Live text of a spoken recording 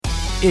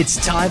It's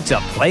time to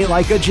play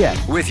like a Jet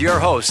with your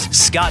host,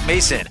 Scott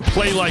Mason.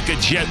 Play like a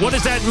Jet. What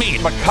does that mean?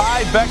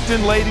 Mekhi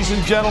Becton, ladies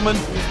and gentlemen.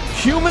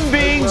 Human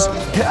beings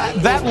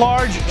that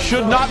large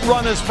should not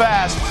run as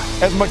fast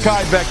as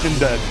Mekhi Becton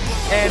did.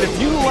 And if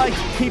you like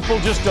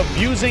people just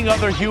abusing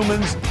other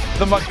humans,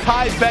 the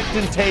Mekhi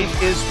Becton tape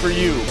is for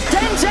you.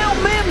 Denzel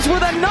Mims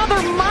with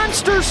another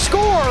monster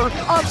score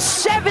of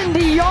 70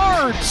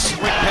 yards.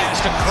 Quick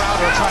pass to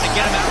Crowder trying to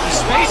get him out of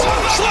space.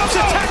 Slows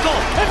a tackle,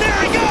 and there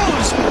he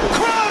goes.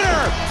 Crowder!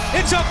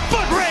 It's a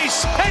foot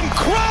race, and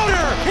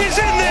Crowder is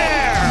in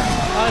there.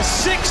 A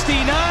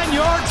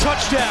 69-yard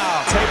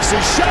touchdown. Takes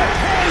a shot.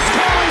 Here's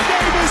Corey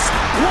Davis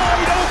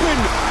wide open.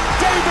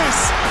 Davis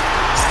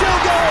still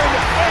going,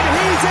 and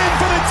he's in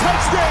for the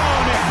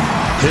touchdown.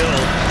 Hill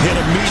hit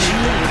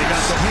immediately when he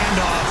got the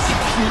handoff.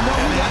 You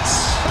know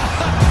that's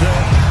the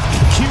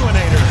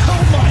Q-inator.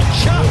 Oh my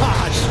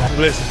gosh!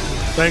 Listen,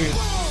 thank you.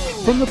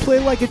 From the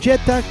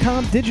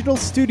PlayLikeAJet.com digital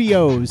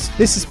studios,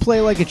 this is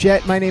Play Like a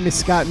Jet. My name is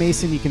Scott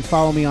Mason. You can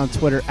follow me on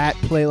Twitter at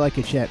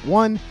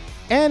PlayLikeAJet1.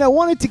 And I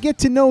wanted to get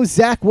to know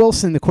Zach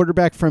Wilson, the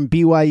quarterback from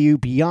BYU,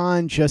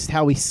 beyond just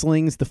how he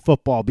slings the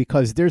football,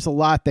 because there's a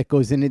lot that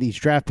goes into these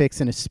draft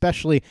picks, and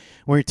especially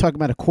when you're talking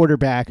about a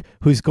quarterback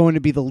who's going to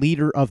be the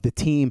leader of the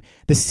team,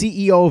 the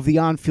CEO of the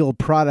on-field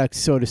product,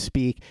 so to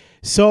speak.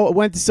 So I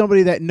went to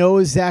somebody that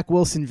knows Zach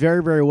Wilson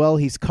very, very well.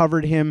 He's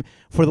covered him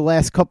for the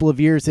last couple of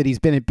years that he's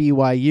been at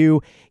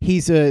BYU.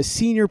 He's a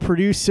senior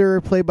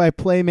producer,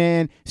 play-by-play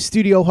man,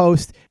 studio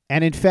host,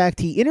 and in fact,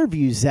 he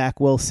interviews Zach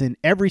Wilson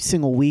every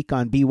single week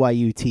on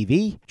BYU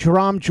TV.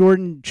 Jarom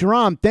Jordan.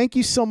 Jarom, thank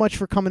you so much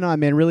for coming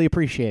on, man. Really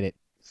appreciate it.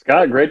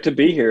 Scott, great to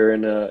be here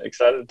and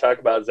excited to talk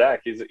about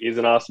Zach. He's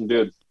an awesome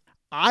dude.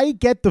 I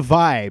get the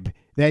vibe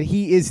that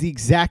he is the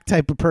exact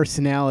type of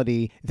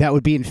personality that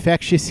would be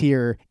infectious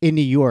here in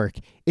New York.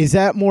 Is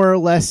that more or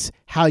less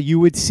how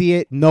you would see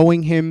it,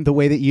 knowing him the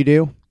way that you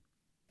do?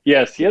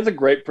 Yes, he has a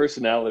great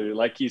personality.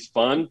 Like, he's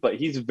fun, but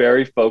he's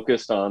very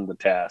focused on the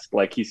task.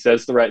 Like, he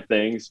says the right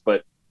things,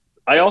 but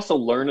I also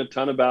learn a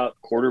ton about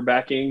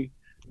quarterbacking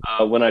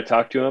when I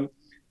talk to him,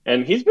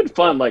 and he's been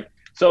fun. Like,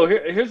 so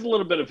here's a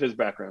little bit of his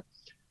background.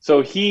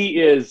 So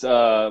he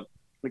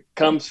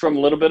comes from a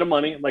little bit of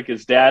money. Like,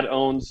 his dad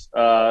owns,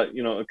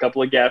 a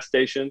couple of gas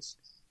stations,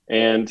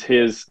 and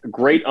his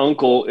great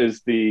uncle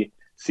is the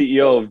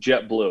CEO of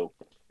JetBlue,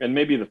 and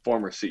maybe the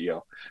former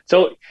CEO.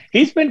 So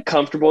he's been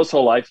comfortable his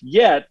whole life,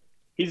 yet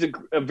he's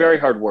a very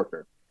hard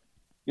worker.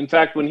 In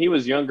fact, when he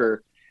was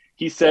younger,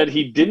 he said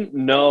he didn't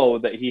know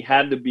that he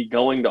had to be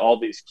going to all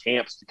these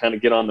camps to kind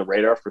of get on the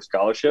radar for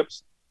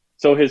scholarships.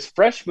 So his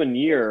freshman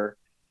year,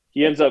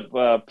 he ends up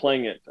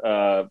playing at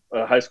a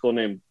high school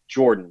named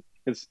Jordan.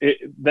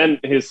 Then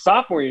his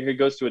sophomore year, he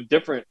goes to a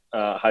different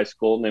high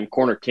school named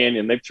Corner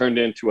Canyon. They've turned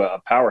into a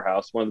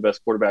powerhouse, one of the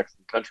best quarterbacks in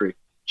the country.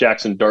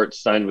 Jackson Dart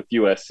signed with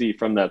USC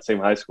from that same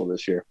high school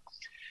this year.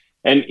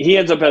 And he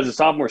ends up as a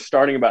sophomore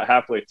starting about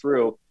halfway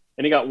through,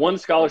 and he got one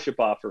scholarship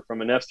offer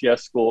from an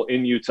FCS school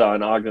in Utah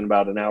in Ogden,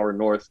 about an hour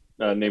north,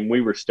 named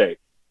Weber State.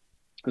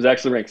 Who's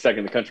actually ranked second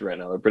in the country right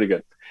now. They're pretty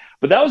good.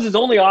 But that was his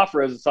only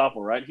offer as a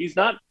sophomore, right? He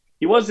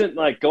wasn't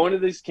like going to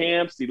these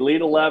camps, the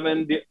Elite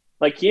 11.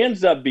 Like, he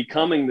ends up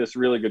becoming this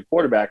really good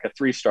quarterback, a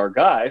 3-star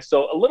guy.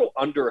 So a little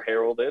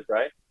under-heralded,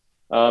 right?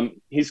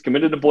 He's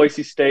committed to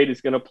Boise State.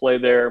 He's going to play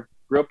there.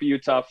 Grew up a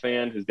Utah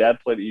fan. His dad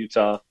played at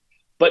Utah.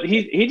 But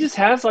he just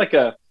has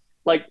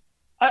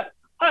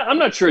I'm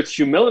not sure it's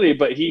humility,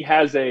 but he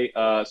has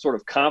a sort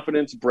of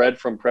confidence bred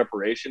from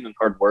preparation and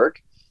hard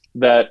work,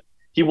 that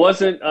he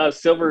wasn't fed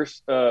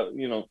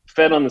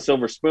on the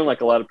silver spoon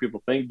like a lot of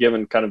people think,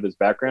 given kind of his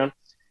background.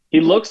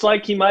 He looks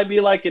like he might be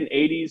like an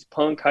 80s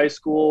punk high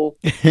school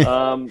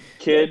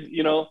kid,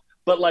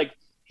 but like,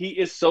 he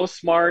is so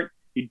smart.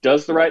 He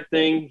does the right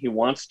thing. He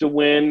wants to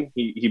win.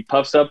 He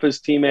puffs up his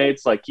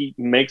teammates. Like, he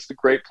makes the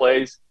great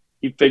plays.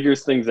 He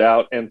figures things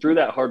out. And through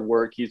that hard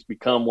work, he's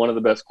become one of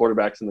the best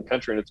quarterbacks in the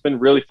country. And it's been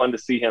really fun to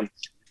see him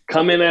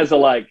come in as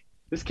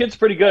this kid's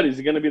pretty good. Is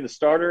he going to be the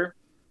starter?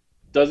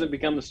 Doesn't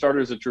become the starter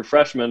as a true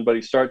freshman, but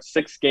he starts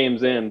 6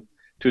 games in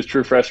to his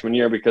true freshman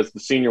year because the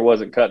senior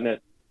wasn't cutting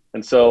it.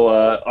 And so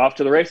off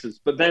to the races.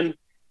 But then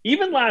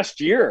even last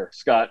year,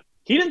 Scott,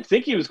 he didn't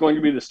think he was going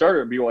to be the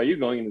starter at BYU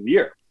going into the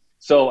year.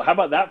 So how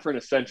about that for an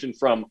ascension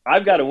from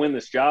I've got to win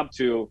this job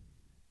to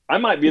I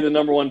might be the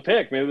number 1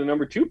 pick, maybe the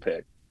number 2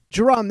 pick.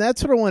 Jerome,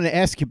 that's what I want to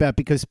ask you about,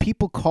 because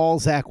people call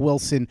Zach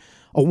Wilson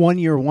a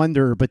one-year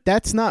wonder, but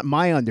that's not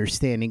my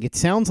understanding. It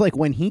sounds like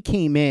when he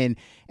came in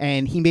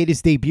and he made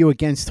his debut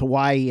against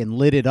Hawaii and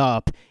lit it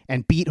up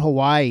and beat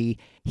Hawaii,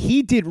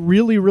 he did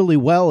really, really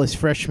well his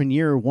freshman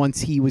year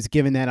once he was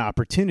given that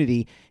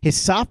opportunity. His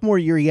sophomore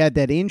year, he had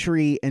that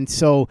injury, and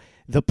so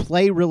the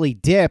play really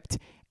dipped.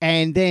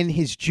 And then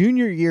his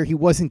junior year, he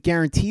wasn't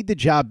guaranteed the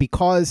job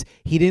because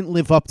he didn't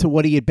live up to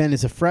what he had been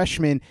as a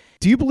freshman.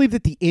 Do you believe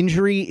that the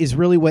injury is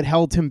really what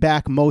held him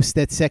back most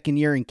that second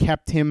year and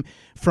kept him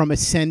from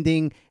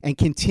ascending and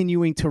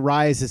continuing to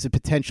rise as a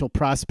potential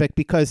prospect?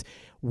 Because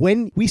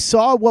when we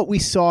saw what we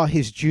saw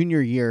his junior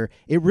year,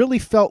 it really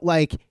felt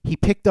like he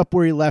picked up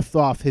where he left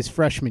off his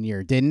freshman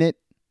year, didn't it?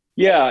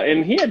 Yeah,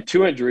 and he had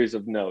 2 injuries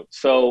of note.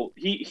 So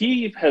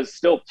he has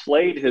still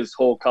played his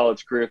whole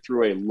college career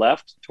through a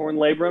left torn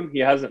labrum. He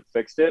hasn't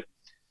fixed it.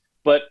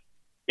 But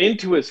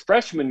into his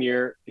freshman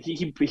year,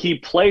 he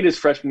played his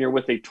freshman year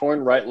with a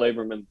torn right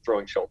labrum and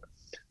throwing shoulder.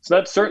 So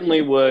that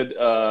certainly would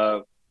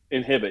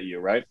inhibit you,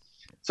 right?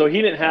 So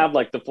he didn't have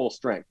like the full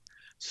strength.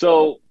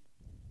 So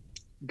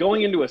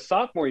going into his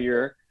sophomore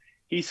year,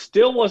 he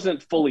still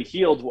wasn't fully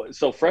healed.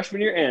 So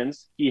freshman year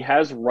ends, he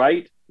has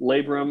right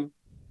labrum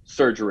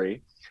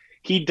surgery.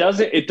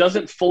 It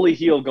doesn't fully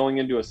heal going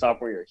into a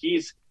sophomore year.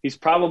 He's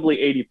probably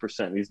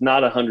 80%. He's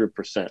not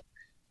 100%.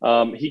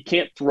 He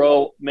can't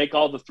make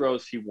all the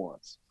throws he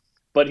wants,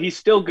 but he's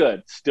still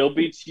good. Still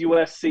beats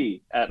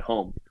USC at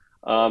home.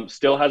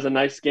 Still has a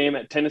nice game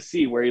at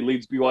Tennessee where he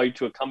leads BYU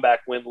to a comeback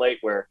win late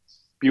where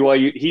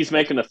he's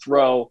making a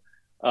throw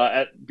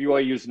at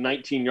BYU's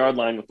 19-yard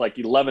line with like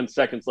 11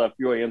 seconds left.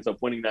 BYU ends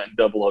up winning that in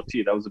double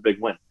OT. That was a big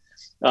win.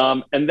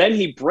 And then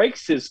he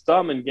breaks his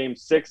thumb in game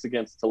 6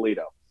 against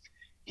Toledo.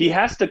 He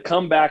has to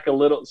come back a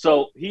little.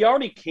 So he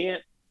already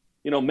can't,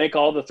 make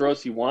all the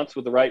throws he wants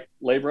with the right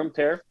labrum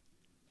tear.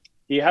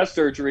 He has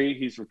surgery.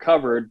 He's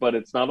recovered, but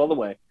it's not all the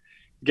way.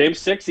 Game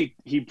 6,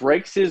 he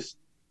breaks his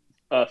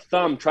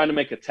thumb trying to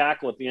make a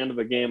tackle at the end of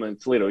a game in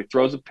Toledo. He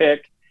throws a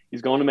pick.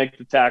 He's going to make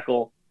the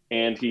tackle,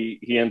 and he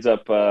ends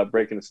up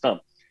breaking his thumb.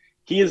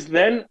 He is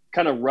then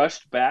kind of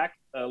rushed back,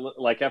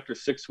 like after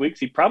 6 weeks.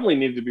 He probably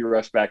needed to be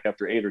rushed back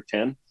after 8 or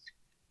 10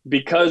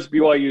 because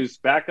BYU's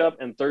backup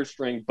and third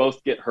string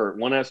both get hurt.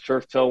 One has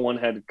turf toe, one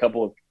had a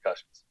couple of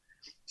concussions.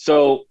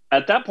 So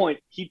at that point,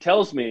 he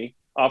tells me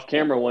off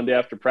camera one day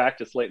after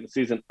practice late in the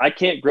season, I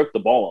can't grip the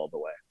ball all the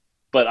way,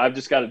 but I've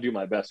just got to do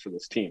my best for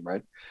this team,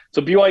 right?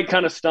 So BYU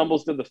kind of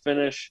stumbles to the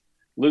finish,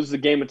 loses the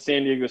game at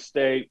San Diego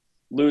State,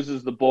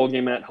 loses the bowl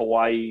game at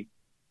Hawaii,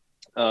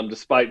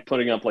 despite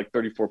putting up like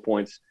 34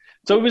 points.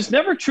 So he was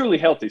never truly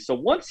healthy. So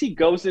once he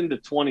goes into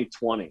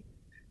 2020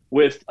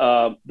 with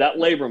that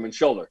labrum and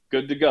shoulder,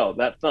 good to go.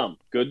 That thumb,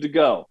 good to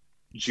go.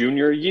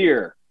 Junior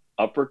year,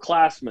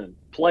 upperclassman,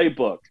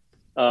 playbook.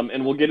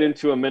 And we'll get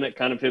into a minute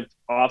kind of his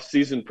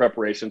off-season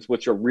preparations,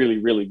 which are really,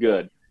 really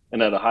good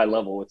and at a high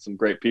level with some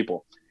great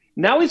people.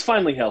 Now he's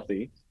finally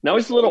healthy. Now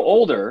he's a little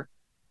older.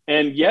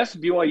 And yes,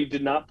 BYU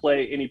did not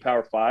play any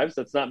Power Fives.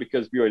 That's not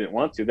because BYU didn't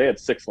want to. They had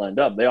 6 lined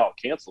up. They all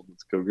canceled with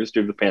the Cougars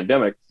due to the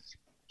pandemic.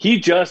 He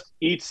just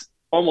eats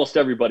almost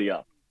everybody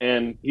up.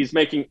 And he's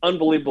making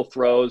unbelievable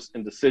throws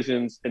and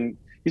decisions. And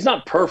he's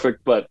not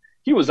perfect, but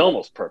he was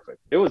almost perfect.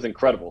 It was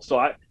incredible.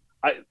 So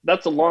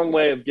that's a long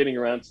way of getting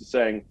around to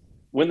saying,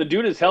 when the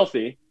dude is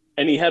healthy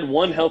and he had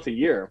one healthy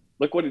year,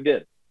 look what he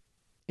did.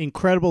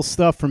 Incredible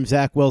stuff from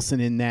Zach Wilson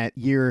in that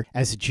year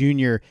as a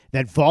junior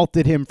that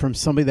vaulted him from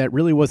somebody that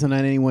really wasn't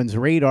on anyone's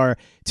radar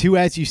to,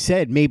 as you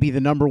said, maybe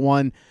the number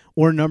 1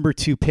 or number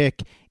 2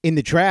 pick in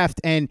the draft.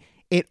 And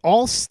it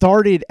all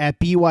started at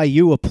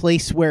BYU, a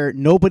place where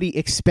nobody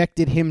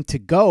expected him to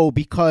go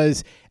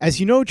because,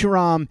 as you know,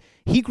 Jarom,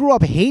 he grew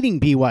up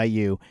hating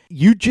BYU.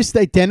 You just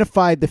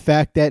identified the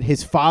fact that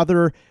his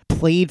father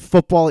played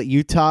football at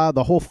Utah,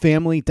 the whole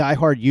family,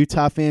 diehard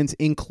Utah fans,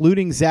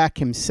 including Zach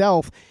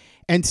himself.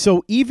 And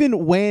so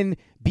even when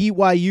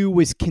BYU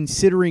was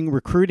considering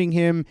recruiting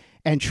him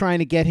and trying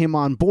to get him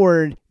on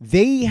board,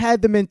 they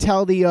had the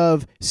mentality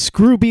of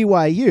screw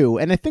BYU.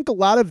 And I think a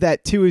lot of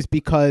that too is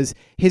because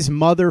his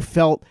mother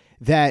felt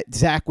that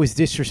Zach was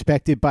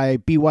disrespected by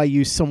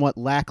BYU's somewhat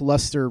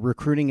lackluster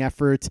recruiting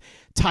efforts.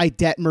 Ty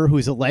Detmer,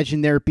 who's a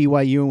legend there at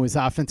BYU and was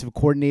offensive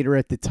coordinator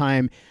at the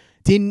time,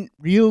 didn't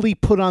really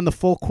put on the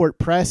full court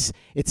press.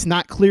 It's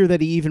not clear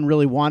that he even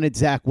really wanted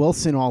Zach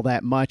Wilson all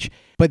that much.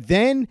 But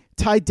then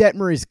Ty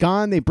Detmer is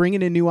gone. They bring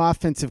in a new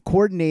offensive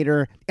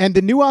coordinator, and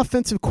the new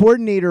offensive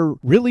coordinator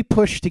really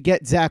pushed to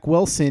get Zach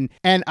Wilson.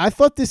 And I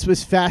thought this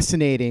was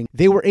fascinating.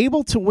 They were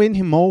able to win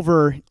him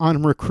over on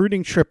a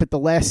recruiting trip at the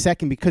last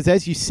second because,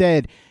 as you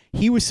said,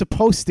 he was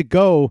supposed to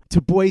go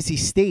to Boise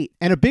State.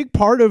 And a big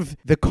part of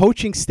the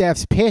coaching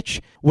staff's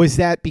pitch was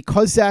that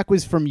because Zach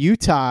was from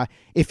Utah,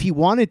 if he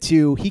wanted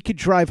to, he could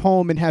drive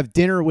home and have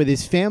dinner with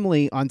his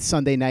family on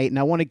Sunday night. And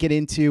I want to get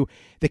into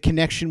the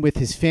connection with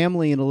his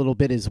family in a little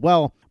bit as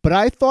well. But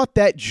I thought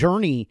that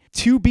journey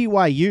to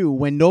BYU,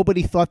 when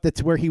nobody thought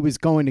that's where he was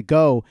going to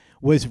go,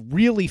 was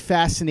really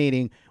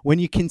fascinating when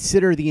you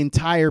consider the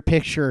entire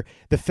picture.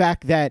 The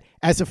fact that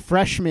as a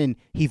freshman,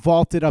 he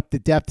vaulted up the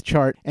depth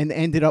chart and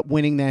ended up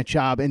winning that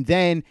job. And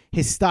then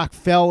his stock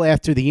fell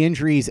after the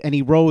injuries and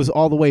he rose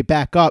all the way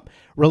back up.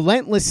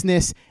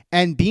 Relentlessness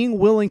and being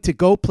willing to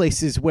go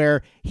places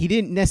where he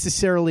didn't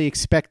necessarily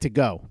expect to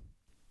go.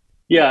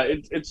 Yeah,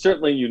 it's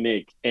certainly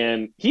unique.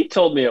 And he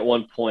told me at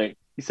one point,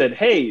 he said,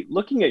 hey,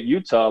 looking at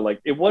Utah, like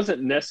it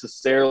wasn't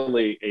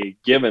necessarily a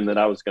given that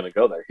I was going to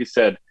go there. He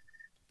said,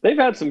 they've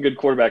had some good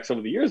quarterbacks over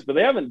the years, but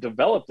they haven't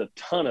developed a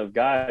ton of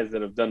guys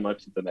that have done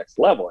much at the next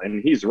level.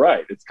 And he's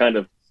right. It's kind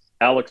of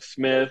Alex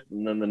Smith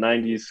and then the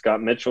 90s,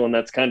 Scott Mitchell, and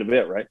that's kind of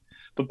it, right?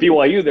 But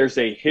BYU, there's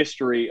a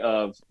history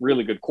of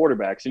really good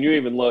quarterbacks. And you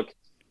even look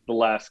the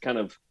last kind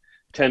of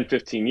 10,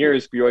 15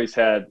 years, BYU's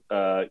had,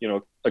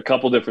 a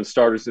couple different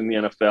starters in the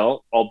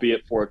NFL,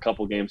 albeit for a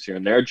couple games here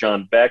and there.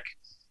 John Beck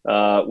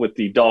with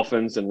the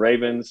Dolphins and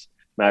Ravens,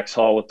 Max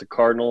Hall with the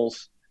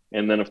Cardinals,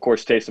 and then, of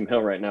course, Taysom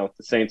Hill right now with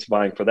the Saints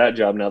vying for that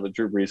job now that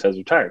Drew Brees has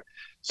retired.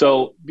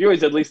 So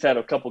BYU's at least had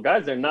a couple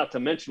guys there, not to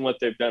mention what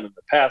they've done in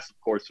the past, of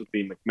course, with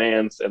the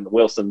McMahons and the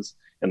Wilsons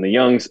and the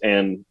Youngs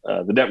and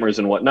the Detmers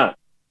and whatnot.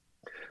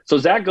 So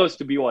Zach goes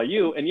to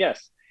BYU, and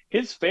yes,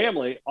 his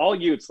family, all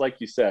Utes,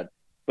 like you said,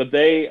 but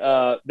they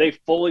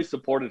fully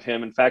supported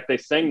him. In fact, they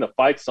sang the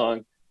fight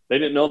song. They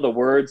didn't know the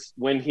words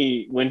when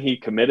he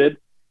committed.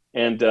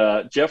 And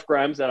Jeff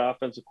Grimes, that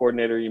offensive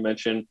coordinator you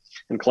mentioned,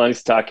 and Kalani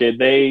Sitake,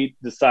 they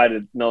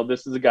decided, no,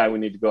 this is a guy we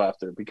need to go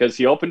after because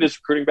he opened his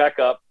recruiting back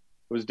up.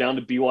 It was down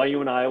to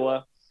BYU and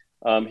Iowa.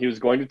 He was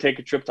going to take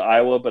a trip to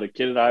Iowa, but a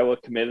kid at Iowa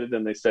committed,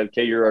 and they said,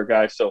 okay, you're our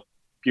guy. So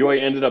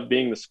BYU ended up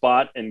being the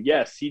spot. And,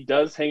 yes, he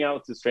does hang out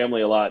with his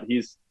family a lot.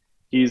 He's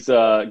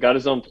got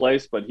his own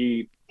place, but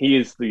he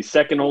is the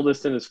second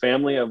oldest in his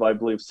family of, I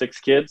believe, 6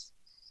 kids.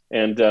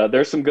 And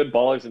there's some good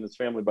ballers in his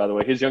family, by the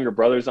way. His younger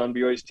brother's on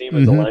BYU's team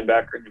as a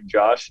linebacker named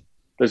Josh.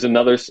 There's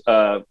another,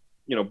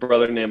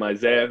 brother named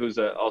Isaiah, who's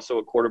also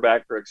a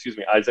quarterback,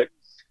 Isaac.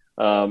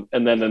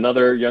 And then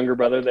another younger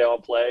brother, they all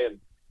play. And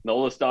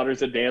Nola's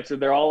daughter's a dancer.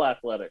 They're all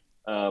athletic.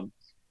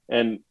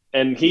 And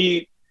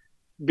he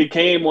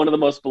became one of the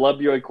most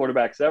beloved BYU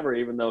quarterbacks ever,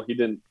 even though he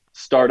didn't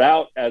start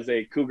out as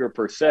a Cougar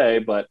per se,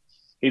 but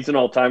he's an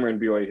all-timer in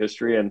BYU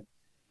history. And,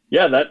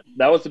 yeah,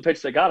 that was the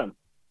pitch that got him.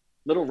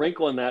 Little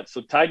wrinkle in that. So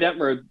Ty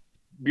Detmer,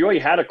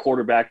 BYU had a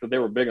quarterback that they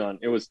were big on.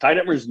 It was Ty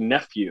Detmer's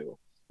nephew.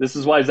 This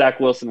is why Zach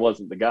Wilson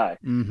wasn't the guy.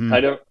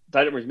 Ty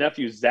Detmer's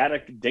nephew,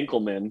 Zadok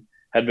Dinkelman,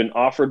 had been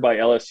offered by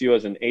LSU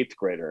as an 8th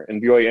grader,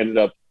 and BYU ended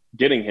up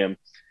getting him.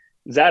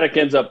 Zadok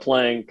ends up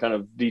playing kind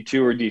of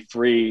D2 or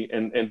D3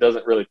 and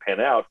doesn't really pan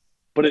out.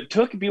 But it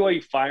took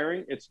BYU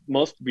firing its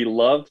most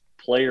beloved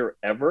player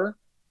ever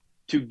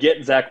to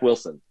get Zach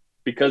Wilson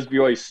because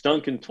BYU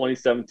stunk in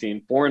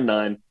 2017,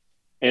 4-9.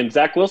 And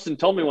Zach Wilson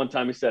told me one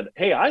time, he said,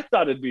 hey, I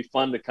thought it'd be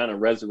fun to kind of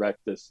resurrect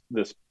this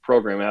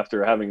program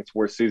after having its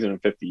worst season in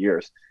 50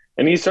 years.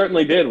 And he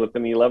certainly did with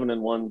an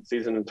 11-1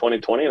 season in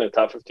 2020 and a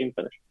top 15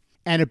 finish.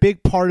 And a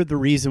big part of the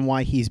reason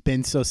why he's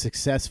been so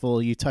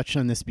successful, you touched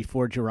on this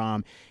before,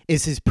 Jerome,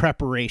 is his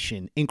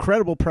preparation.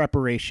 Incredible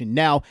preparation.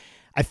 Now,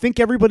 I think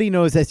everybody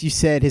knows, as you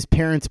said, his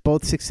parents,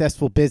 both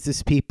successful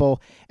business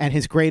people, and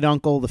his great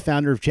uncle, the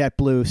founder of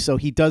JetBlue. So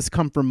he does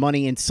come from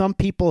money, and some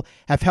people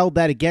have held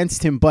that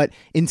against him. But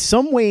in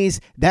some ways,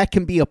 that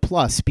can be a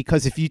plus,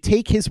 because if you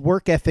take his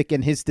work ethic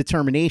and his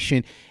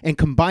determination and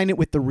combine it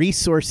with the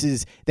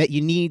resources that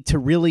you need to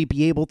really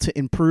be able to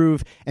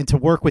improve and to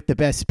work with the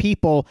best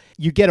people,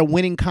 you get a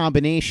winning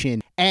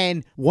combination.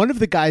 And one of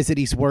the guys that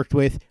he's worked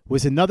with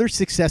was another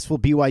successful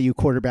BYU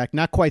quarterback,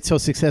 not quite so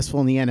successful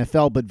in the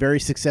NFL, but very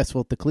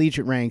successful at the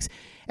collegiate ranks,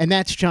 and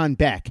that's John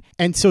Beck.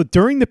 And so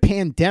during the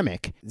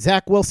pandemic,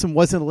 Zach Wilson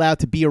wasn't allowed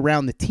to be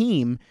around the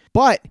team,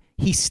 but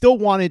he still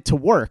wanted to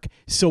work.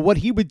 So what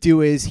he would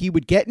do is he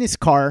would get in his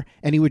car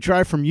and he would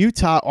drive from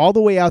Utah all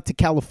the way out to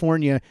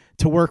California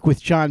to work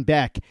with John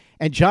Beck.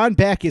 And John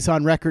Beck is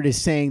on record as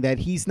saying that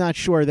he's not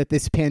sure that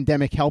this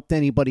pandemic helped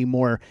anybody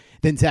more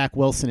than Zach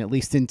Wilson, at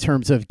least in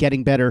terms of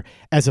getting better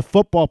as a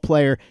football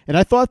player. And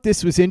I thought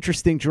this was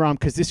interesting, Jerome,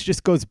 because this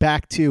just goes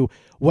back to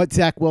what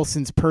Zach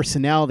Wilson's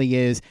personality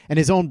is. And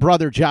his own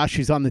brother, Josh,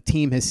 who's on the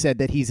team, has said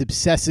that he's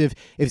obsessive.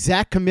 If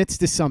Zach commits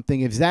to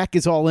something, if Zach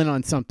is all in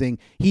on something,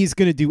 he's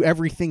going to do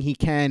everything he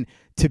can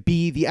to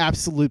be the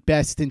absolute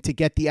best and to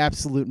get the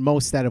absolute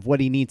most out of what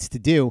he needs to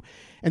do.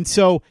 And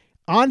so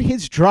on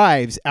his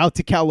drives out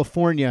to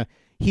California,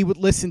 he would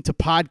listen to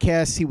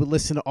podcasts. He would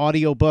listen to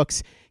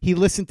audiobooks. He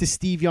listened to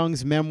Steve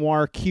Young's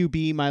memoir,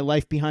 QB, My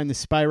Life Behind the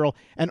Spiral,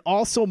 and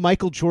also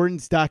Michael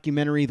Jordan's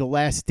documentary, The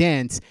Last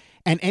Dance.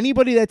 And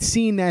anybody that's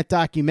seen that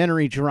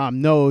documentary,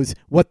 Jerome, knows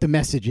what the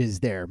message is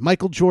there.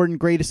 Michael Jordan,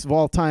 greatest of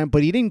all time,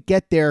 but he didn't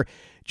get there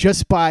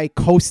just by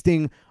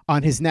coasting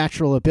on his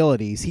natural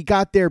abilities. He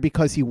got there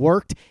because he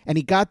worked, and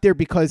he got there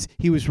because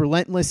he was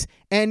relentless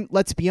and,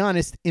 let's be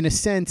honest, in a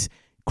sense,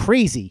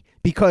 crazy,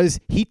 because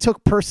he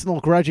took personal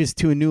grudges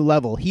to a new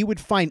level. He would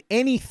find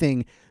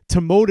anything to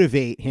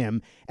motivate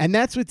him, and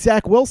that's what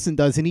Zach Wilson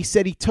does. And he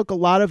said he took a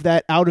lot of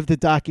that out of the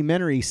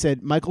documentary. He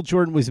said Michael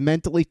Jordan was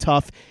mentally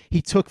tough.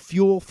 He took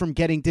fuel from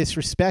getting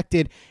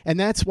disrespected, and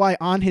that's why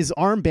on his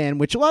armband,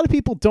 which a lot of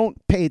people don't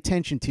pay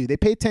attention to, they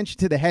pay attention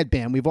to the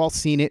headband. We've all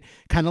seen it,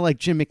 kind of like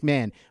Jim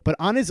McMahon. But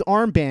on his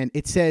armband,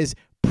 it says,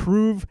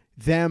 "Prove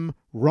them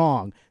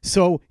wrong."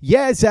 So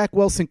yeah, Zach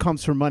Wilson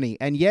comes from money,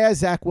 and yeah,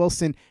 Zach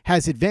Wilson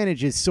has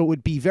advantages, so it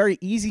would be very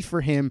easy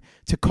for him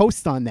to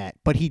coast on that,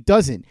 but he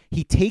doesn't.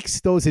 He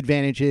takes those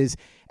advantages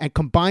and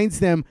combines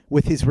them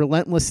with his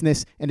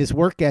relentlessness and his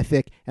work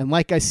ethic, and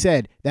like I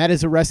said, that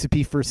is a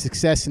recipe for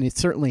success, and it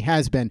certainly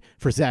has been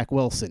for Zach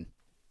Wilson.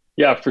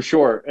 Yeah, for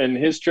sure, and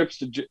his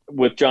trips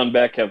with John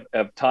Beck have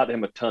taught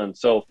him a ton.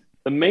 So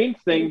the main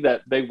thing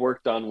that they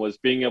worked on was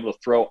being able to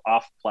throw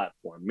off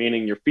platform,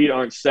 meaning your feet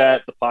aren't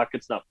set, the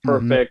pocket's not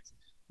perfect.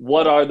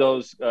 What are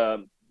those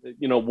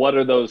what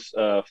are those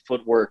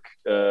footwork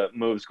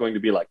moves going to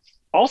be like?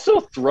 Also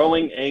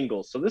throwing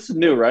angles. So this is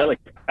new, right? Like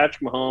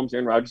Patrick Mahomes,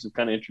 Aaron Rodgers have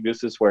kind of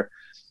introduced this where,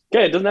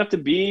 okay, it doesn't have to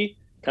be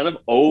kind of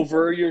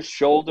over your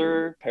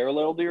shoulder,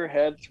 parallel to your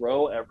head,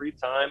 throw every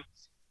time.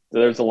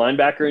 There's a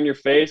linebacker in your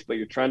face, but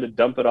you're trying to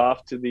dump it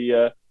off to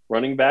the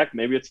running back.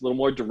 Maybe it's a little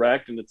more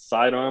direct and it's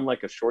sidearm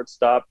like a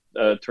shortstop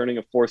turning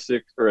a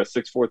 4-6 or a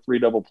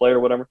 6-4-3 double play or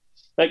whatever.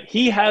 Like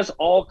he has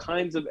all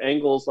kinds of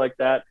angles like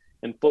that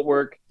and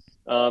footwork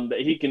that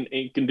he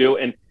can do.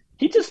 And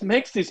he just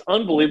makes these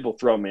unbelievable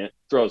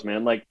throws,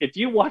 man. Like if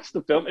you watch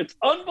the film, it's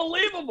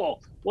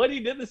unbelievable what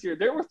he did this year.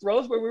 There were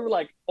throws where we were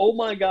like, oh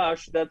my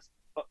gosh, that's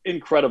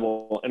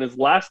incredible. And his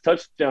last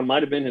touchdown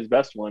might have been his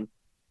best one,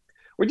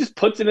 where he just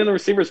puts it in the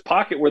receiver's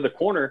pocket where the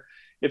corner,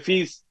 if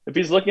he's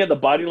looking at the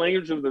body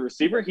language of the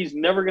receiver, he's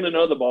never going to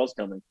know the ball's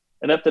coming.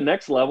 And at the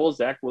next level,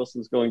 Zach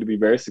Wilson's going to be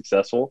very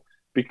successful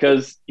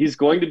because he's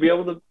going to be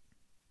able to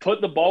put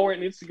the ball where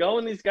it needs to go,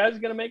 and these guys are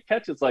going to make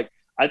catches. Like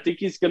I think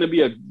he's going to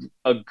be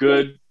a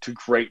good to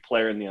great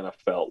player in the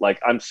NFL. Like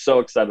I'm so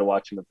excited to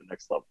watch him at the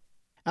next level.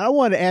 I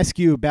want to ask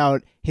you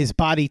about his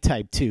body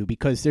type too,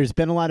 because there's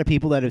been a lot of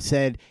people that have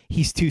said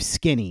he's too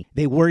skinny.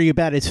 They worry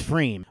about his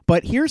frame.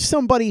 But here's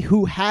somebody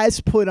who has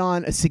put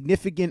on a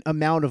significant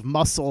amount of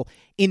muscle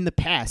in the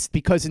past,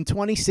 because in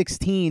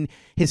 2016,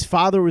 his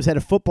father was at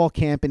a football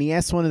camp and he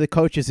asked one of the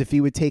coaches if he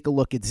would take a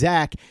look at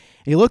Zach.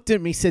 And he looked at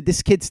him and he said,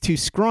 this kid's too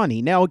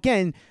scrawny. Now,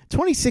 again,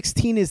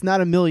 2016 is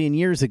not a million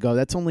years ago.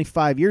 That's only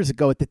 5 years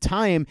ago. At the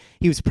time,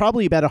 he was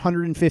probably about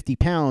 150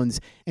 pounds.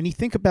 And you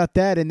think about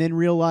that and then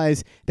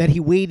realize that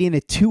he weighed in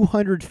at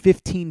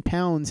 215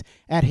 pounds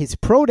at his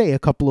pro day a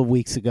couple of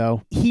weeks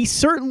ago. He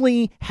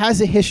certainly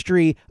has a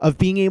history of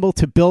being able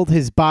to build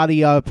his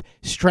body up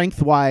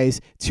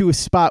strength-wise to a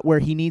spot where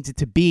he needs it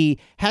to be.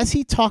 Has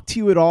he talked to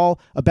you at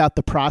all about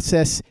the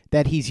process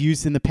that he's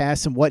used in the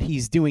past and what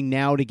he's doing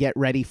now to get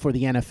ready for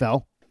the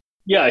NFL?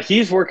 Yeah,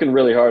 he's working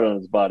really hard on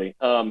his body,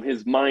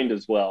 his mind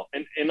as well.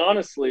 And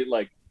honestly,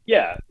 like,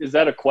 yeah, is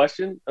that a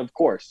question? Of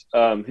course.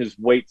 His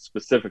weight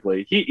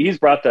specifically. He's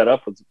brought that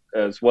up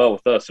as well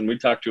with us, and we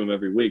talk to him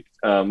every week.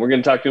 We're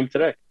going to talk to him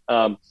today.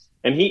 And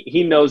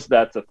he knows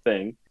that's a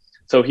thing.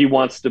 So he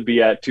wants to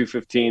be at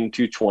 215,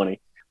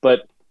 220.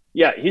 But,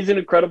 yeah, he's an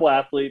incredible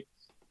athlete.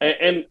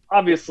 And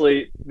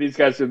obviously, these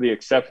guys are the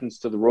exceptions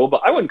to the rule.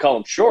 But I wouldn't call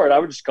him short. I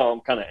would just call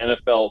him kind of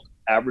NFL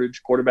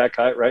average quarterback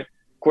height, right?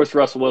 Of course,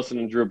 Russell Wilson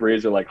and Drew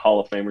Brees are like Hall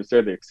of Famers.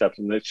 They're the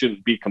exception. They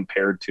shouldn't be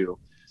compared to.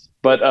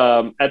 But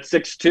at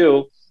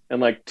 6'2"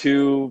 and like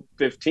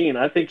 215,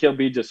 I think he'll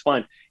be just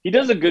fine. He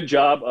does a good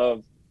job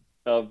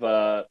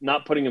of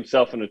not putting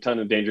himself in a ton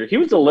of danger. He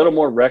was a little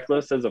more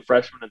reckless as a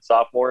freshman and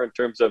sophomore in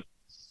terms of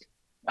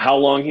how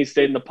long he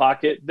stayed in the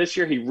pocket. This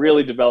year, he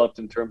really developed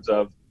in terms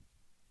of,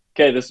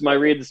 okay, this is my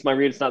read. It's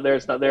not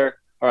there.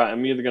 All right,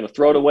 I'm either going to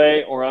throw it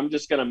away or I'm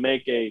just going to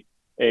make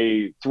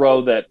a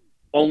throw that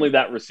only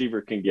that receiver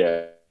can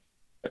get.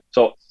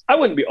 So I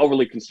wouldn't be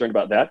overly concerned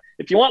about that.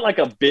 If you want like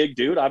a big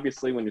dude,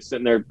 obviously when you're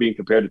sitting there being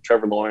compared to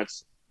Trevor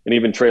Lawrence and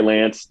even Trey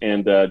Lance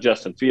and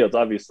Justin Fields,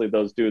 obviously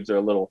those dudes are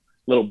a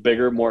little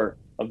bigger, more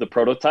of the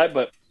prototype.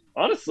 But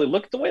honestly,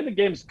 look at the way the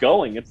game's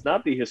going. It's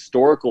not the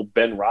historical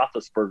Ben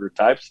Roethlisberger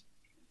types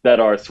that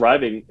are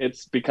thriving.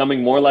 It's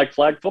becoming more like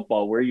flag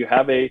football, where you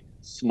have a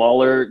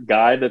smaller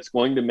guy that's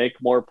going to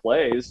make more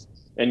plays.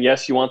 And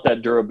yes, you want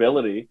that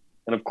durability.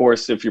 And of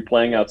course, if you're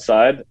playing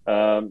outside,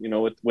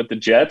 with the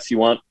Jets, you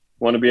want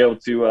to be able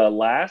to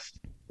last,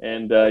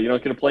 and you're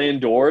not going to play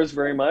indoors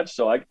very much.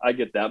 So I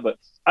get that, but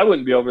I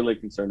wouldn't be overly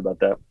concerned about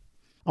that.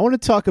 I want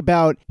to talk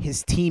about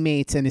his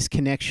teammates and his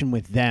connection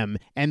with them.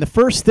 And the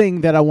first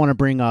thing that I want to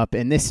bring up,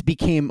 and this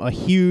became a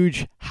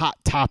huge hot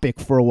topic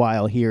for a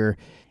while here,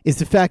 is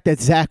the fact that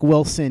Zach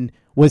Wilson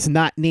was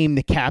not named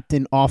the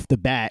captain off the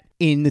bat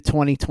in the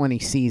 2020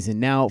 season.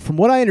 Now, from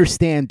what I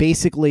understand,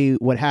 basically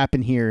what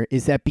happened here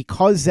is that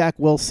because Zach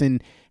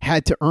Wilson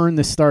had to earn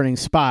the starting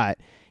spot,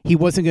 he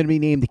wasn't going to be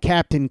named the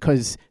captain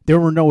because there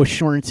were no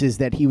assurances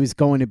that he was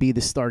going to be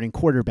the starting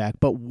quarterback.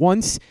 But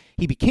once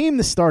he became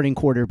the starting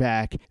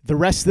quarterback, the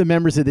rest of the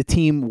members of the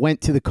team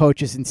went to the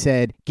coaches and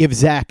said, give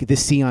Zach the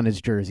C on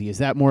his jersey. Is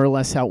that more or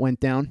less how it went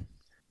down?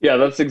 Yeah,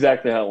 that's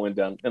exactly how it went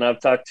down. And I've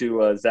talked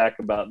to Zach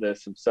about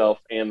this himself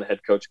and the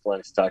head coach,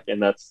 Kalani Sitake,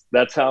 and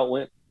that's how it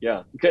went.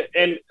 Yeah.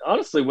 And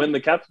honestly, when the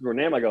captains were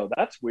named, I go,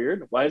 that's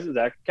weird. Why isn't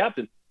Zach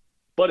captain?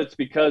 But it's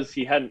because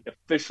he hadn't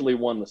officially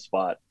won the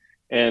spot.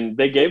 And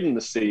they gave him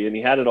the C, and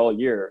he had it all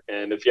year.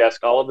 And if you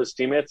ask all of his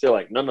teammates, they're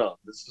like, no,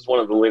 this is one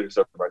of the leaders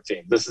of our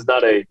team. This is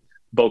not a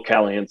Bo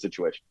Callahan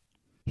situation.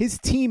 His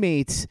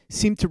teammates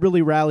seem to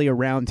really rally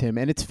around him.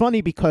 And it's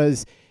funny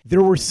because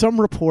there were some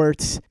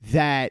reports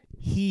that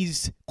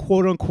he's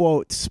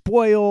quote-unquote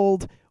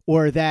spoiled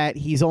or that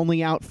he's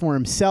only out for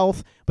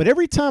himself. But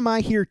every time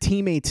I hear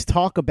teammates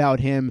talk about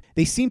him,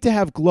 they seem to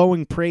have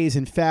glowing praise.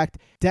 In fact,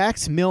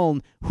 Dax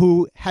Milne,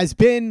 who has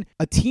been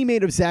a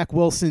teammate of Zach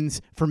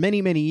Wilson's for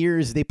many, many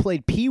years, they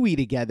played Pee Wee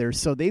together,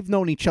 so they've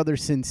known each other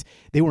since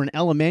they were in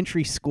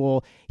elementary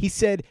school. He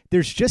said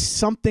there's just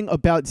something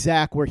about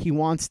Zach where he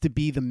wants to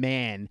be the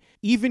man,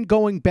 even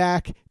going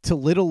back to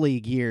Little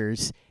League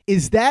years.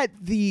 Is that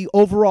the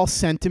overall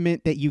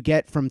sentiment that you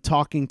get from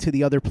talking to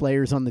the other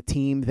players on the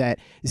team, that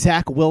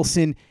Zach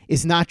Wilson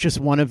is not just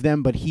one of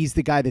them, but he's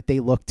the guy that they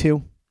look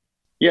to?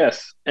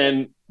 Yes.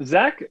 And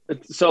Zach,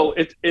 so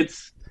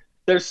it's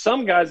there's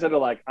some guys that are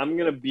like, I'm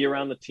going to be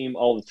around the team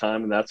all the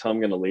time, and that's how I'm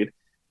going to lead.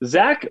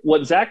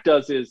 What Zach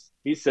does is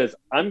he says,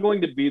 I'm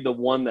going to be the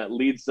one that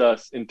leads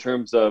us in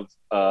terms of,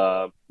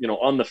 on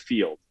the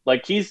field.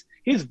 Like he's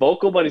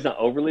vocal, but he's not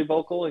overly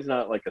vocal. He's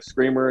not like a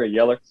screamer, a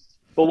yeller.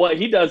 But what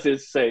he does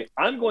is say,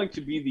 I'm going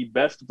to be the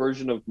best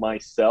version of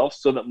myself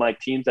so that my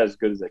team's as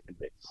good as it can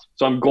be.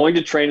 So I'm going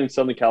to train in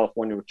Southern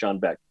California with John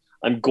Beck.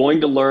 I'm going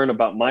to learn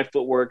about my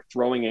footwork,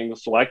 throwing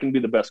angles, so I can be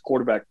the best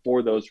quarterback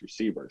for those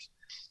receivers.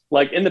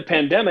 Like in the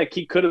pandemic,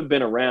 he could have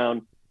been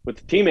around with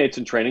the teammates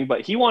in training,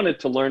 but he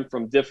wanted to learn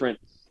from different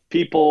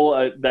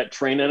people that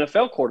train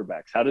NFL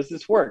quarterbacks. How does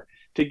this work?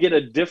 To get a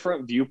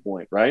different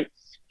viewpoint, right?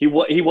 He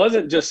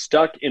wasn't just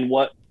stuck in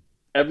what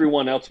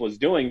everyone else was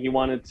doing. He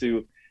wanted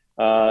to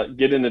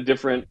get in a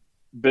different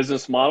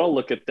business model,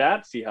 look at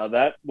that, see how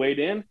that weighed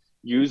in,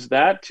 use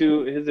that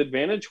to his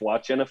advantage,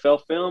 watch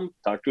NFL film,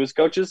 talk to his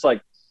coaches.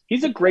 Like,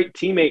 he's a great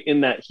teammate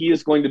in that he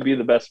is going to be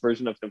the best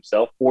version of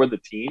himself for the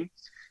team.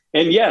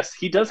 And yes,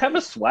 he does have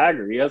a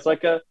swagger. He has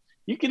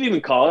you could even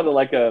call it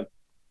like a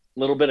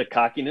little bit of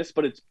cockiness,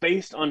 but it's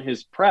based on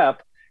his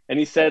prep. And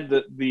he said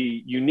that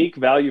the unique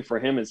value for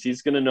him is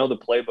he's going to know the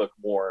playbook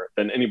more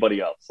than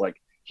anybody else. Like,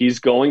 he's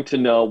going to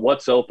know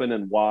what's open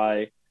and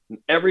why. And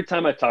every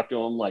time I talk to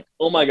him, I'm like,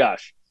 oh my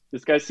gosh,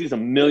 this guy sees a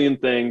million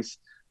things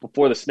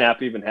before the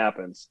snap even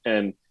happens.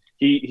 And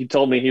he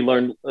told me he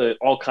learned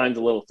all kinds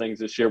of little things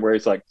this year where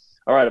he's like,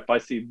 all right, if I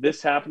see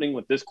this happening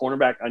with this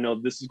cornerback, I know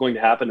this is going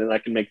to happen and I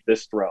can make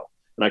this throw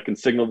and I can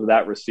signal to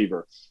that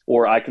receiver.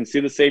 Or I can see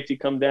the safety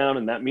come down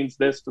and that means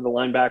this for the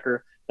linebacker.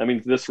 That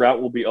means this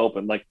route will be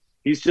open. Like,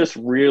 he's just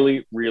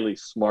really, really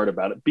smart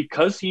about it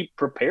because he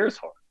prepares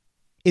hard.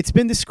 It's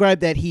been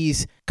described that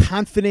he's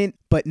confident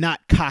but not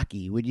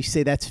cocky. Would you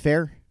say that's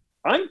fair?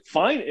 I'm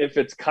fine if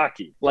it's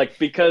cocky, like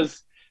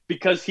because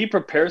he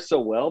prepares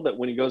so well that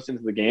when he goes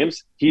into the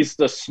games, he's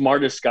the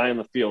smartest guy on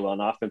the field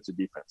on offense and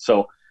defense.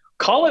 So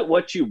call it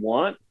what you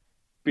want,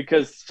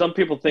 because some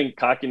people think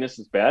cockiness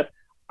is bad.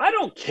 I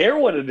don't care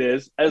what it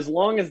is as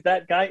long as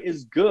that guy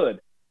is good,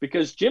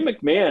 because Jim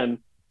McMahon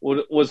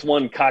was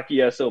one cocky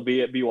SOB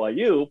at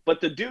BYU, but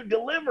the dude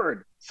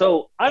delivered.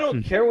 So I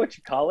don't care what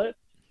you call it.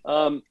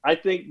 I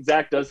think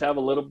Zach does have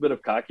a little bit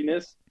of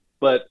cockiness,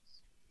 but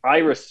I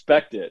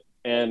respect it.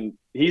 And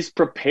he's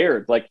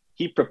prepared. Like,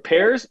 he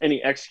prepares and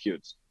he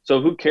executes.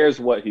 So who cares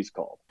what he's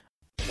called?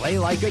 Play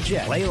like a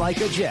Jet. Play like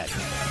a Jet.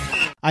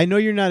 I know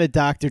you're not a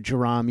doctor,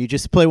 Jerome. You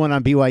just play one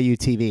on BYU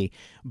TV.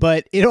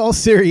 But in all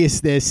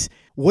seriousness,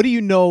 what do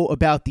you know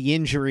about the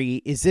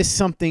injury? Is this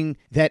something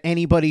that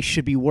anybody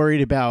should be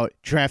worried about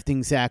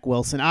drafting Zach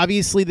Wilson?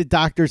 Obviously, the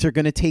doctors are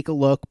going to take a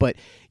look, but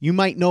you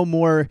might know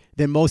more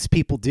than most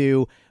people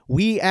do.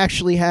 We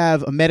actually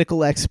have a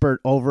medical expert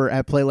over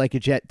at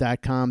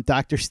PlayLikeAJet.com,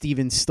 Dr.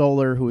 Steven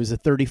Stoller, who is a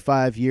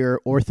 35-year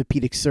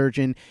orthopedic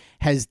surgeon,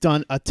 has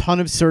done a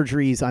ton of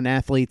surgeries on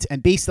athletes,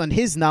 and based on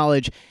his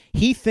knowledge,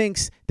 he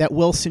thinks that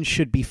Wilson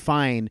should be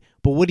fine.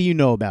 But what do you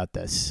know about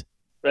this?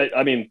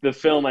 I mean, the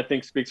film, I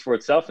think, speaks for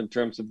itself in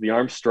terms of the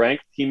arm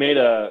strength. He made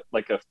a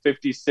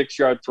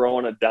 56-yard throw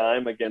on a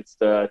dime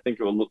against, I think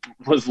it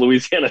was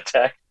Louisiana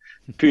Tech.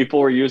 People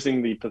were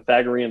using the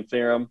Pythagorean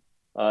theorem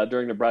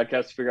during the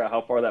broadcast to figure out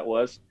how far that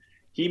was.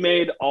 He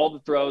made all the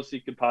throws he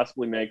could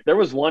possibly make. There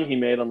was one he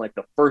made on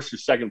the first or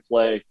second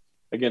play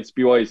against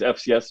BYU's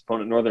FCS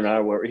opponent, Northern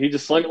Iowa, where he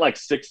just slung it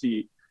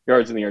 60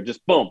 yards in the air.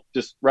 Just boom,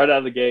 just right out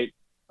of the gate,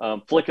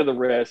 flick of the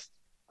wrist.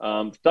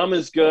 Thumb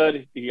is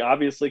good. He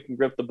obviously can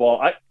grip the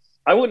ball.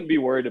 I wouldn't be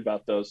worried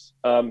about those.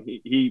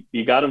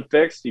 He got him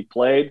fixed. He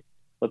played.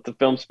 Let the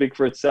film speak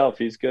for itself.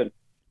 He's good.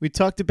 We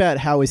talked about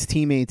how his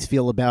teammates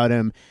feel about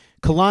him.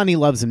 Kalani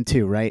loves him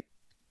too, right?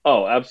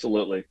 Oh,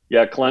 absolutely.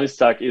 Yeah, Kalani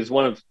Sitake is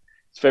one of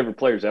his favorite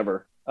players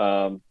ever.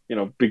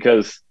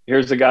 Because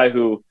here's a guy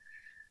who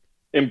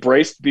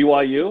embraced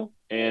BYU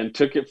and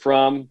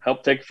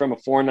helped take it from a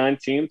 4-9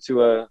 team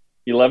to a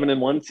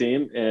 11-1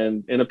 team,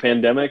 and in a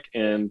pandemic,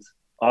 and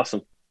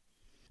awesome.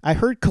 I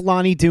heard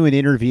Kalani do an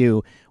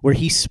interview where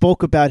he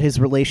spoke about his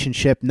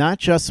relationship not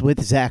just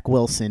with Zach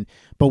Wilson,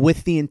 but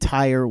with the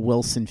entire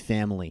Wilson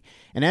family.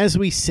 And as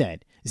we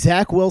said,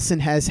 Zach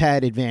Wilson has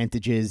had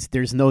advantages.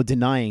 There's no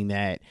denying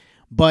that.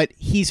 But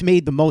he's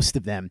made the most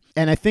of them.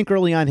 And I think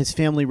early on his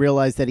family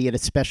realized that he had a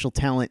special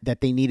talent that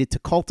they needed to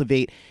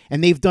cultivate,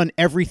 and they've done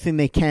everything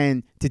they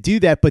can to do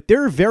that. But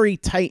they're a very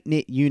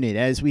tight-knit unit.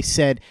 As we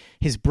said,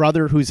 his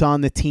brother who's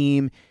on the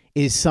team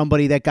is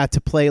somebody that got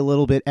to play a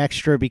little bit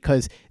extra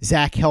because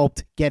Zach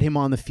helped get him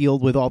on the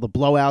field with all the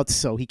blowouts,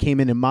 so he came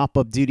in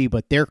mop-up duty,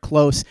 but they're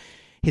close.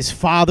 His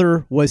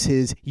father was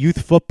his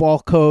youth football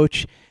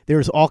coach.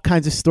 There's all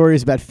kinds of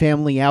stories about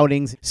family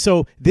outings.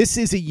 So this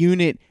is a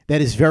unit that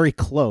is very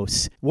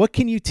close. What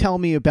can you tell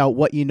me about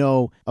what you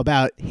know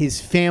about his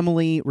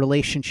family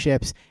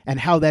relationships and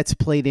how that's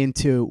played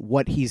into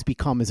what he's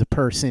become as a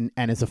person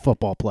and as a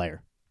football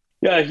player?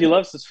 Yeah, he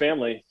loves his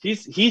family.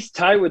 He's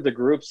tied with the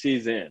groups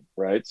he's in,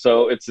 right?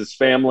 So it's his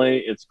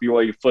family, it's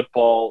BYU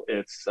football,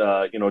 it's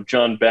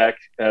John Beck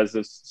as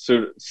a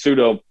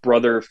pseudo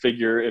brother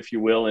figure, if you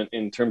will,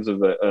 in terms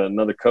of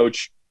another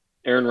coach.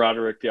 Aaron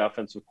Roderick, the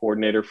offensive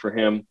coordinator for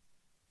him.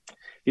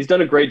 He's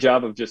done a great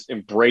job of just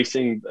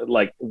embracing,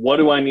 like, what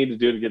do I need to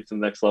do to get to the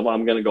next level?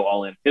 I'm going to go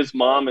all in. His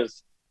mom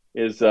is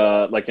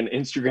like an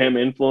Instagram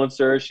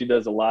influencer. She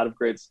does a lot of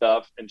great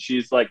stuff, and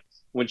she's like,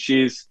 when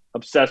she's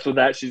obsessed with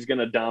that, she's going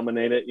to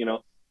dominate it.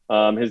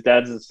 His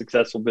dad's a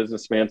successful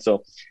businessman,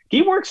 so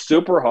he works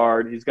super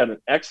hard. He's got an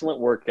excellent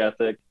work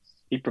ethic.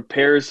 He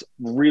prepares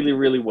really,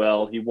 really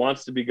well. He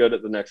wants to be good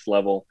at the next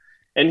level,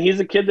 and he's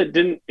a kid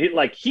that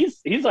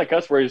he's like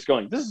us, where he's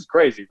going, this is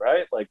crazy,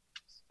 right? Like,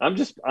 I'm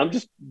just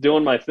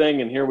doing my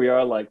thing, and here we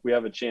are. Like, we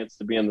have a chance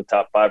to be in the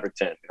top 5 or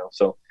 10.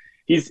 So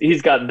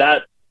he's got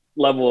that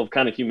level of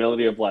kind of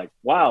humility of like,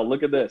 wow,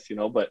 look at this,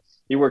 But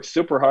he works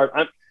super hard.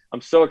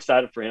 I'm so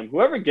excited for him.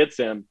 Whoever gets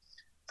him,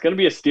 it's going to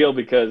be a steal,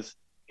 because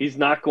he's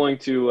not going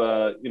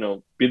to,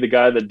 be the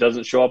guy that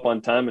doesn't show up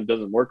on time and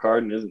doesn't work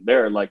hard and isn't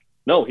there. Like,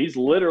 no, he's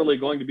literally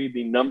going to be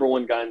the number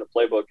one guy in the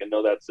playbook and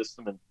know that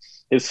system. And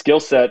his skill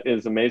set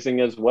is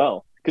amazing as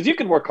well, because you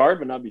can work hard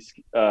but not be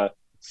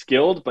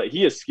skilled, but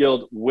he is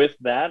skilled with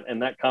that.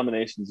 And that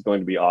combination is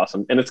going to be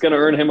awesome. And it's going to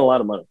earn him a lot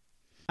of money.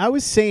 I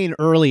was saying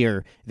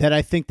earlier that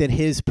I think that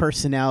his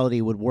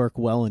personality would work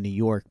well in New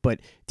York, but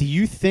do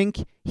you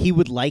think he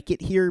would like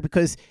it here?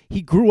 Because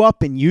he grew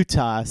up in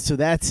Utah, so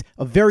that's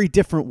a very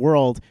different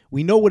world.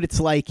 We know what it's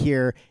like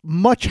here.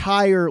 Much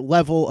higher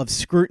level of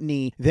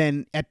scrutiny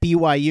than at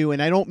BYU,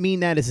 and I don't mean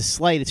that as a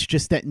slight. It's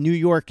just that New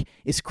York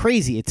is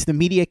crazy. It's the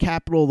media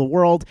capital of the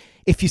world.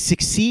 If you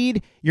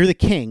succeed, you're the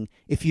king.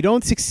 If you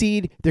don't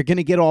succeed, they're going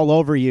to get all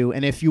over you.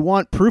 And if you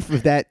want proof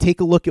of that,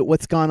 take a look at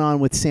what's gone on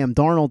with Sam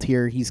Darnold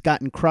here. He's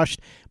gotten crushed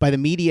by the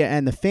media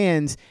and the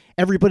fans.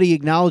 Everybody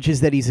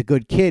acknowledges that he's a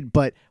good kid,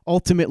 but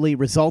ultimately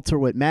results are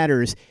what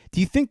matters. Do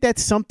you think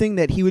that's something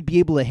that he would be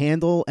able to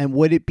handle? And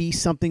would it be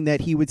something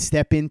that he would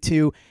step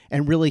into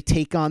and really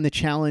take on the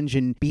challenge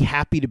and be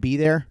happy to be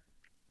there?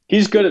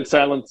 He's good at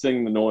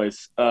silencing the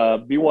noise.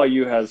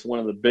 BYU has one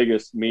of the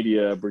biggest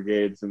media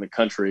brigades in the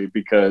country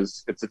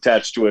because it's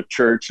attached to a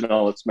church and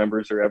all its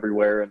members are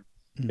everywhere. And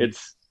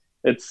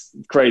it's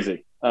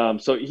crazy.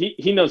 So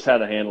he knows how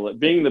to handle it.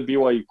 Being the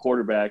BYU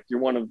quarterback, you're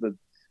one of the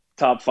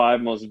top 5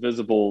 most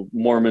visible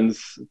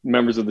Mormons,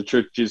 members of the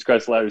Church of Jesus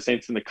Christ of Latter-day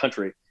Saints in the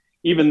country.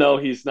 Even though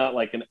he's not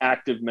like an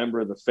active member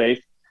of the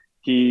faith,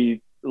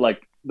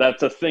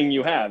 that's a thing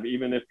you have,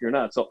 even if you're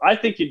not. So I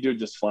think he'd do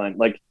just fine.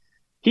 Like,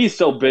 he's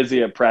so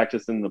busy at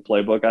practicing the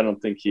playbook. I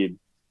don't think he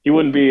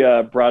wouldn't be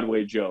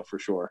Broadway Joe for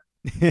sure.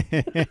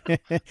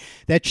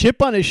 That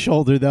chip on his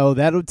shoulder, though,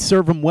 that would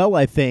serve him well,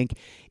 I think,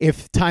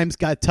 if times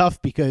got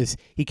tough, because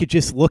he could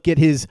just look at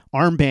his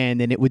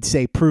armband and it would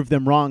say, prove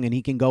them wrong, and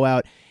he can go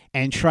out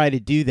and try to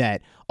do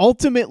that.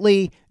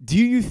 Ultimately, do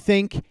you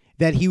think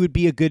that he would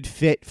be a good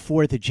fit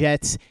for the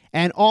Jets?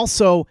 And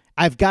also,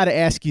 I've got to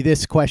ask you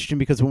this question,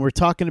 because when we're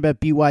talking about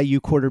BYU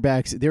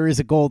quarterbacks, there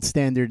is a gold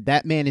standard.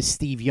 That man is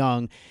Steve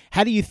Young.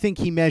 How do you think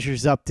he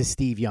measures up to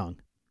Steve Young?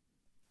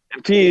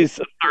 If he's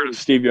a third of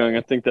Steve Young,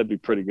 I think that'd be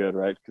pretty good,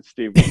 right? Because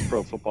Steve was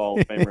Pro Football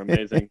Famer,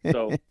 amazing.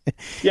 So,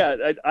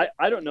 yeah,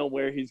 I don't know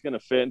where he's going to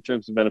fit in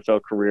terms of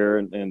NFL career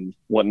and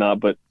whatnot,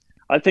 but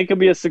I think he'll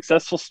be a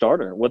successful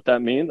starter. What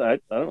that means, I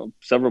don't know,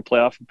 several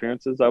playoff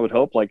appearances, I would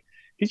hope. Like,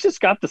 he's just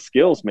got the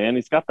skills, man.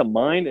 He's got the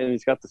mind and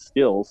he's got the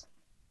skills.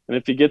 And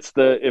if it's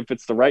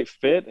the right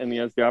fit and he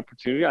has the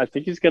opportunity, I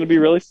think he's going to be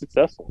really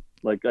successful.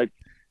 Like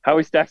how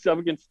he stacks up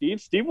against Steve.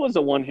 Steve was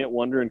a one-hit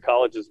wonder in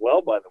college as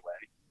well, by the way.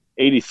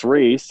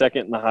 83,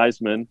 second in the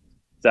Heisman.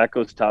 Zach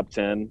goes top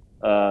 10.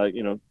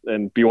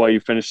 And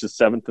BYU finishes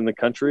 7th in the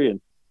country, and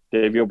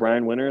Davey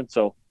O'Brien winner. And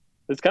so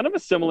it's kind of a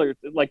similar,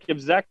 like, if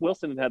Zach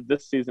Wilson had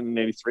this season in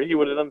 83, he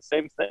would have done the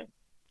same thing.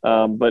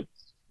 But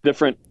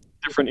different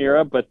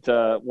era,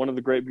 but one of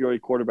the great BYU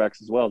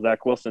quarterbacks as well.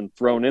 Zach Wilson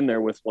thrown in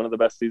there with one of the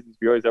best seasons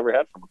BYU's ever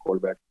had from a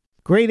quarterback.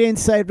 Great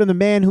insight from the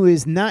man who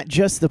is not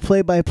just the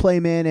play-by-play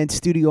man and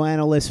studio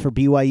analyst for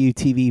BYU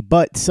TV,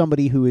 but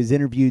somebody who has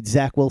interviewed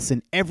Zach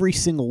Wilson every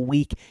single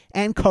week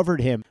and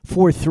covered him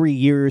for 3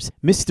 years.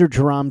 Mr.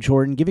 Jarom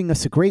Jordan, giving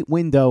us a great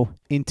window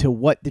into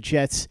what the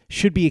Jets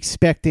should be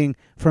expecting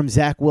from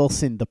Zach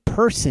Wilson, the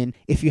person.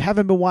 If you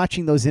haven't been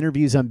watching those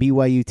interviews on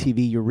BYU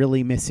TV, you're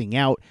really missing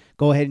out.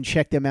 Go ahead and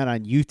check them out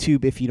on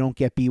YouTube if you don't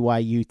get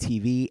BYU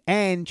TV,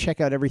 and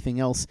check out everything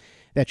else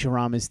that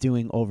Jarom is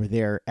doing over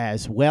there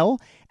as well.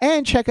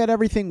 And check out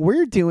everything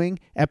we're doing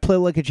at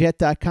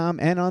PlayLikeAJet.com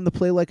and on the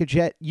Play Like a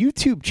Jet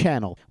YouTube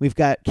channel. We've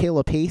got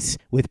Kayla Pace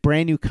with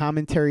brand new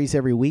commentaries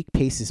every week,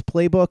 Pace's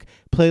Playbook,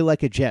 Play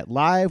Like a Jet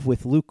Live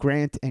with Luke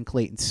Grant and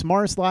Clayton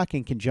Smarslock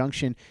in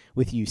conjunction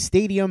with U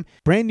Stadium.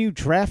 Brand new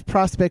draft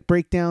prospect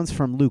breakdowns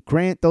from Luke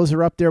Grant. Those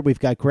are up there. We've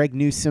got Greg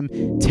Newsome,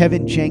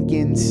 Tevin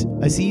Jenkins,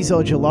 Azeez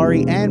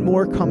Ojulari, and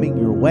more coming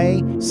your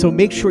way. So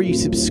make sure you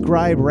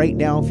subscribe right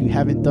now if you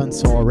haven't done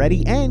so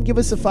already, and give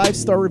us a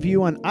 5-star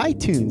review on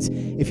iTunes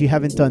if you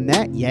haven't done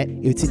that yet.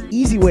 It's an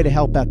easy way to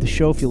help out the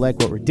show if you like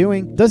what we're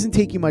doing. Doesn't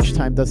take you much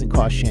time, doesn't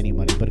cost you any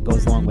money, but it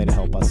goes a long way to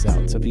help us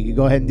out. So if you could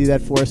go ahead and do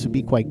that for us, we'd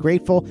be quite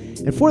grateful.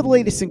 And for the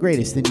latest and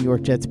greatest in New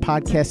York Jets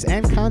podcasts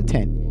and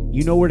content,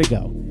 you know where to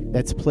go.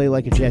 That's Play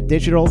Like a Jet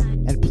Digital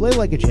and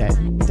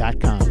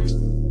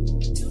PlayLikeAJet.com.